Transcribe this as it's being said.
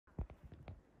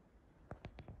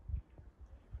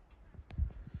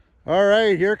All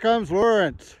right, here comes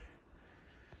Lawrence.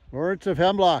 Lawrence of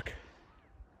Hemlock.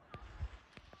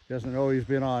 Doesn't know he's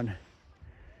been on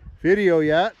video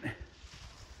yet,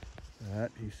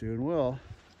 but he soon will.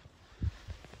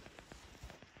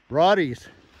 Rody's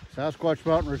Sasquatch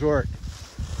Mountain Resort.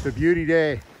 It's a beauty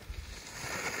day.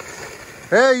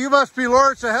 Hey, you must be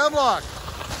Lawrence of Hemlock.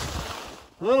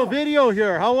 A little video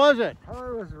here. How was it?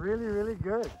 Oh, it was really, really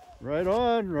good. Right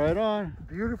on, right on.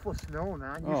 Beautiful snow,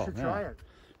 man. You should try it.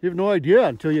 You have no idea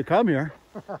until you come here.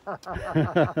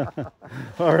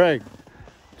 All right,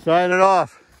 signing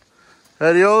off.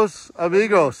 Adios,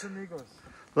 amigos.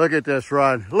 Look at this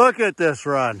run. Look at this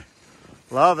run.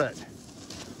 Love it.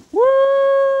 Woo!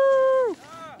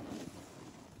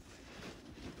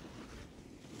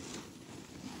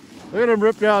 Look at them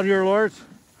rip down here, Lawrence.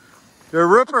 They're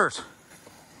rippers.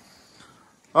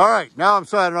 All right, now I'm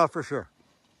signing off for sure.